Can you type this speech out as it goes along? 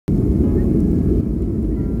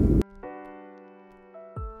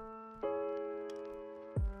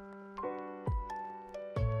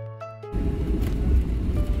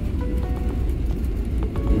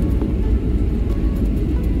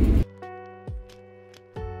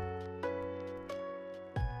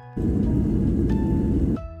I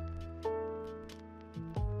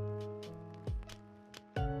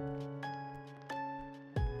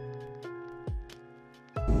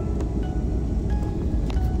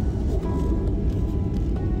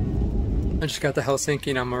just got to Helsinki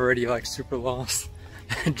and I'm already like super lost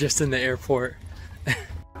just in the airport.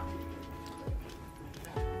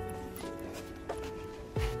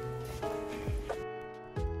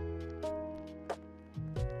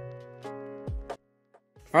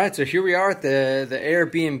 Alright, so here we are at the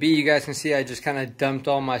Airbnb. You guys can see I just kind of dumped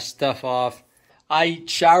all my stuff off. I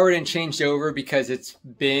showered and changed over because it's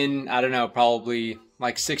been, I don't know, probably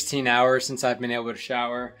like 16 hours since I've been able to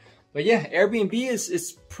shower. But yeah, Airbnb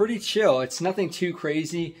is pretty chill. It's nothing too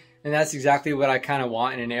crazy, and that's exactly what I kind of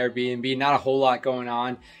want in an Airbnb. Not a whole lot going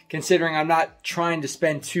on, considering I'm not trying to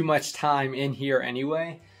spend too much time in here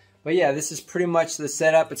anyway. But yeah, this is pretty much the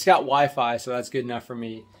setup. It's got Wi-Fi, so that's good enough for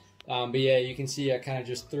me. But yeah, you can see I kind of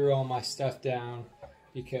just threw all my stuff down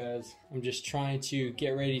because I'm just trying to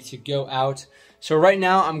get ready to go out. So right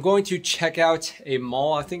now I'm going to check out a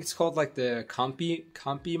mall. I think it's called like the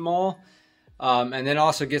Compi Mall. And then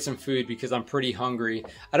also get some food because I'm pretty hungry.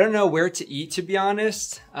 I don't know where to eat, to be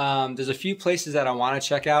honest. There's a few places that I want to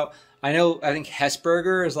check out. I think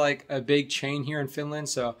Hesburger is like a big chain here in Finland,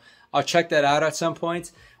 so I'll check that out at some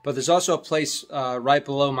point. But there's also a place right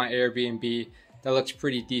below my Airbnb that looks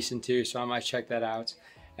pretty decent too, so I might check that out.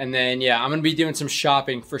 And then yeah, I'm gonna be doing some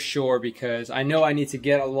shopping for sure because I know I need to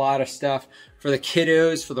get a lot of stuff for the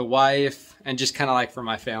kiddos, for the wife, and just kind of like for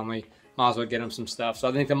my family. Might as well get them some stuff. So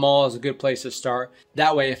I think the mall is a good place to start.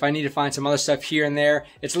 That way, if I need to find some other stuff here and there,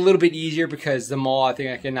 it's a little bit easier because the mall, I think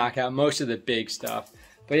I can knock out most of the big stuff.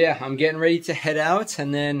 But yeah, I'm getting ready to head out.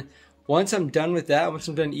 And then once I'm done with that, once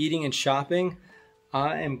I'm done eating and shopping,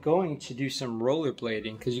 I am going to do some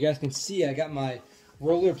rollerblading. Because you guys can see I got my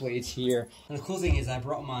rollerblades here. And the cool thing is I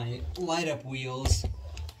brought my light up wheels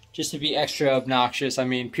just to be extra obnoxious. I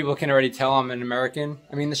mean, people can already tell I'm an American.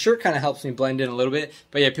 I mean, the shirt kind of helps me blend in a little bit,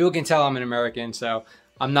 but yeah, people can tell I'm an American, so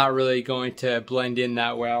I'm not really going to blend in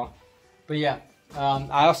that well. But yeah,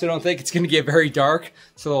 I also don't think it's going to get very dark,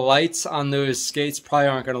 so the lights on those skates probably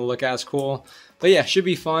aren't going to look as cool. But yeah, should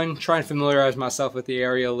be fun. Try and familiarize myself with the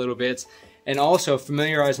area a little bit, and also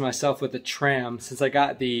familiarize myself with the tram since I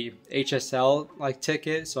got the HSL like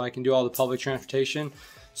ticket, so I can do all the public transportation.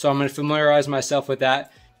 So I'm going to familiarize myself with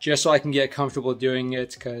that, just so I can get comfortable doing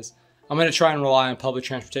it, because I'm gonna try and rely on public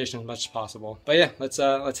transportation as much as possible. But yeah, let's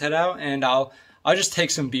head out, and I'll just take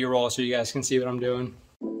some B-roll so you guys can see what I'm doing.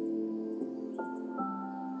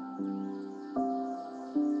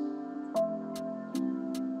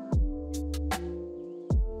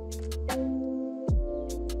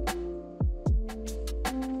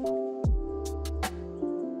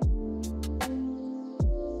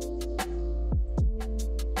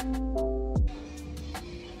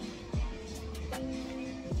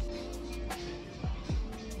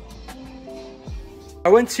 I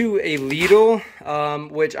went to a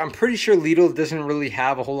Lidl, which I'm pretty sure Lidl doesn't really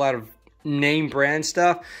have a whole lot of name brand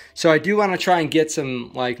stuff. So I do want to try and get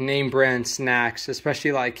some like name brand snacks,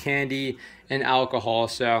 especially like candy and alcohol.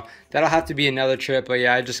 So that'll have to be another trip. But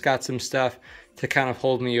yeah, I just got some stuff to kind of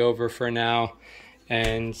hold me over for now.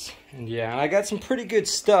 And yeah, I got some pretty good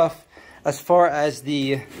stuff as far as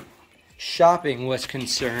the shopping was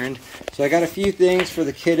concerned. So I got a few things for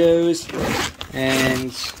the kiddos,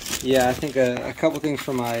 and yeah, I think a couple things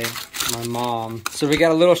for my mom. So we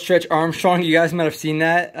got a little Stretch Armstrong. You guys might have seen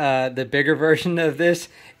that, the bigger version of this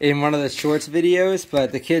in one of the shorts videos,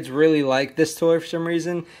 but the kids really like this toy for some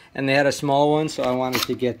reason, and they had a small one, so I wanted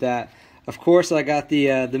to get that. Of course, I got the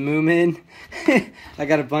Moomin. I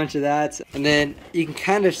got a bunch of that, and then you can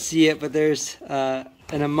kind of see it, but there's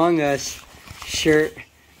an Among Us shirt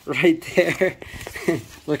right there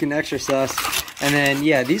looking extra sus. And then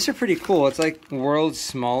yeah, these are pretty cool. It's like world's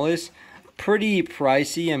smallest, pretty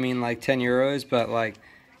pricey. I mean, like 10 euros, but like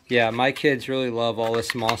yeah, my kids really love all this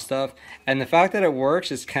small stuff, and the fact that it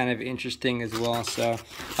works is kind of interesting as well. So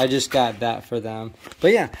I just got that for them.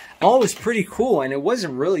 But yeah, all was pretty cool, and it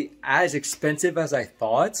wasn't really as expensive as I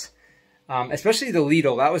thought, especially the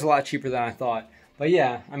Lidl. That was a lot cheaper than I thought. But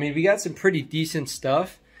yeah, I mean, we got some pretty decent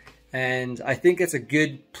stuff, and I think it's a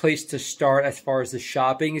good place to start as far as the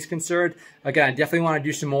shopping is concerned. Again, I definitely want to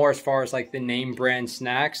do some more as far as like the name brand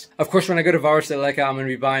snacks. Of course, when I go to Varustelleka, I'm going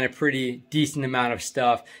to be buying a pretty decent amount of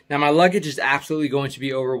stuff. Now, my luggage is absolutely going to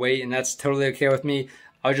be overweight, and that's totally okay with me.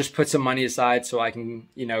 I'll just put some money aside so I can,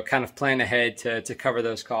 you know, kind of plan ahead to cover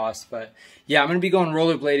those costs. But yeah, I'm going to be going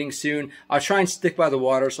rollerblading soon. I'll try and stick by the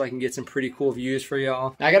water so I can get some pretty cool views for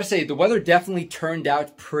y'all. Now, I got to say, the weather definitely turned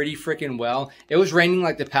out pretty freaking well. It was raining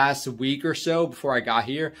like the past week or so before I got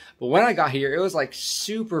here. But when I got here, it was like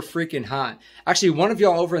super freaking hot. Actually, one of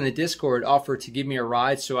y'all over in the Discord offered to give me a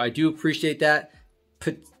ride, so I do appreciate that.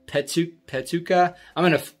 Petsuka, I'm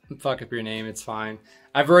going to fuck up your name. It's fine.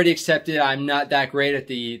 I've already accepted I'm not that great at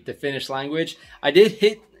the Finnish language. I did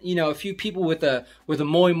hit, you know, a few people with a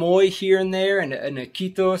moi moi here and there and a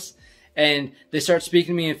kiitos, and they start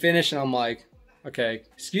speaking to me in Finnish, and I'm like, okay,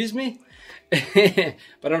 excuse me?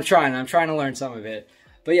 But I'm trying to learn some of it.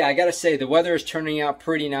 But yeah, I gotta say, the weather is turning out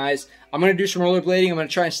pretty nice. I'm gonna do some rollerblading. I'm gonna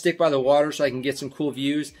try and stick by the water so I can get some cool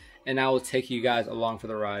views, and I will take you guys along for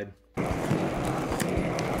the ride.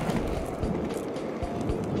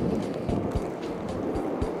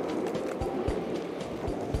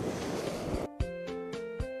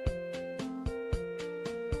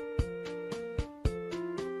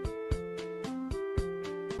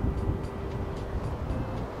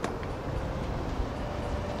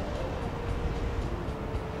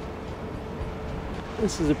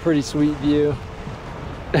 This is a pretty sweet view.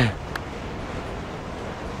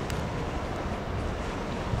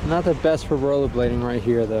 Not the best for rollerblading right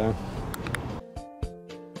here though.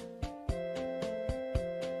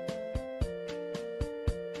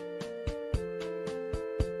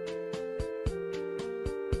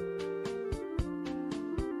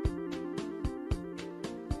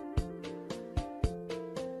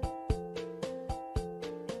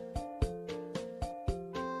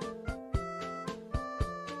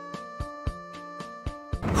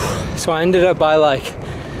 So I ended up by like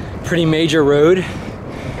pretty major road,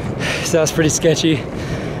 so that was pretty sketchy.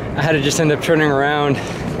 I had to just end up turning around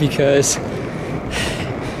because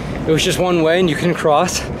it was just one way and you couldn't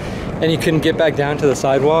cross and you couldn't get back down to the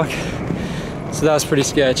sidewalk. So that was pretty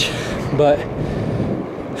sketch. But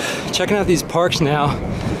checking out these parks now,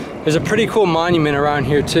 there's a pretty cool monument around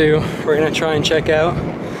here too. We're gonna try and check out.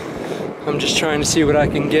 I'm just trying to see what I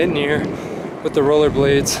can get near with the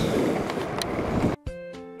rollerblades.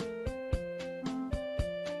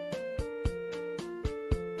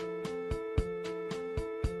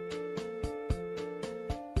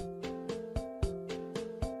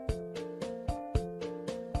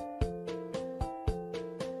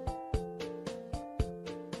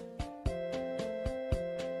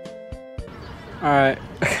 All right,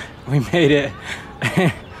 we made it.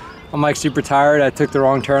 I'm like super tired. I took the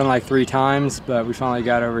wrong turn like 3 times, but we finally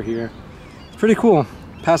got over here. It's pretty cool.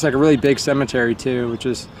 Past like a really big cemetery too, which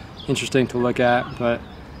is interesting to look at. But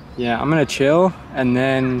yeah, I'm gonna chill and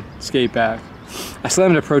then skate back. I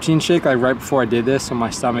slammed a protein shake like right before I did this, so my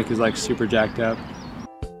stomach is like super jacked up.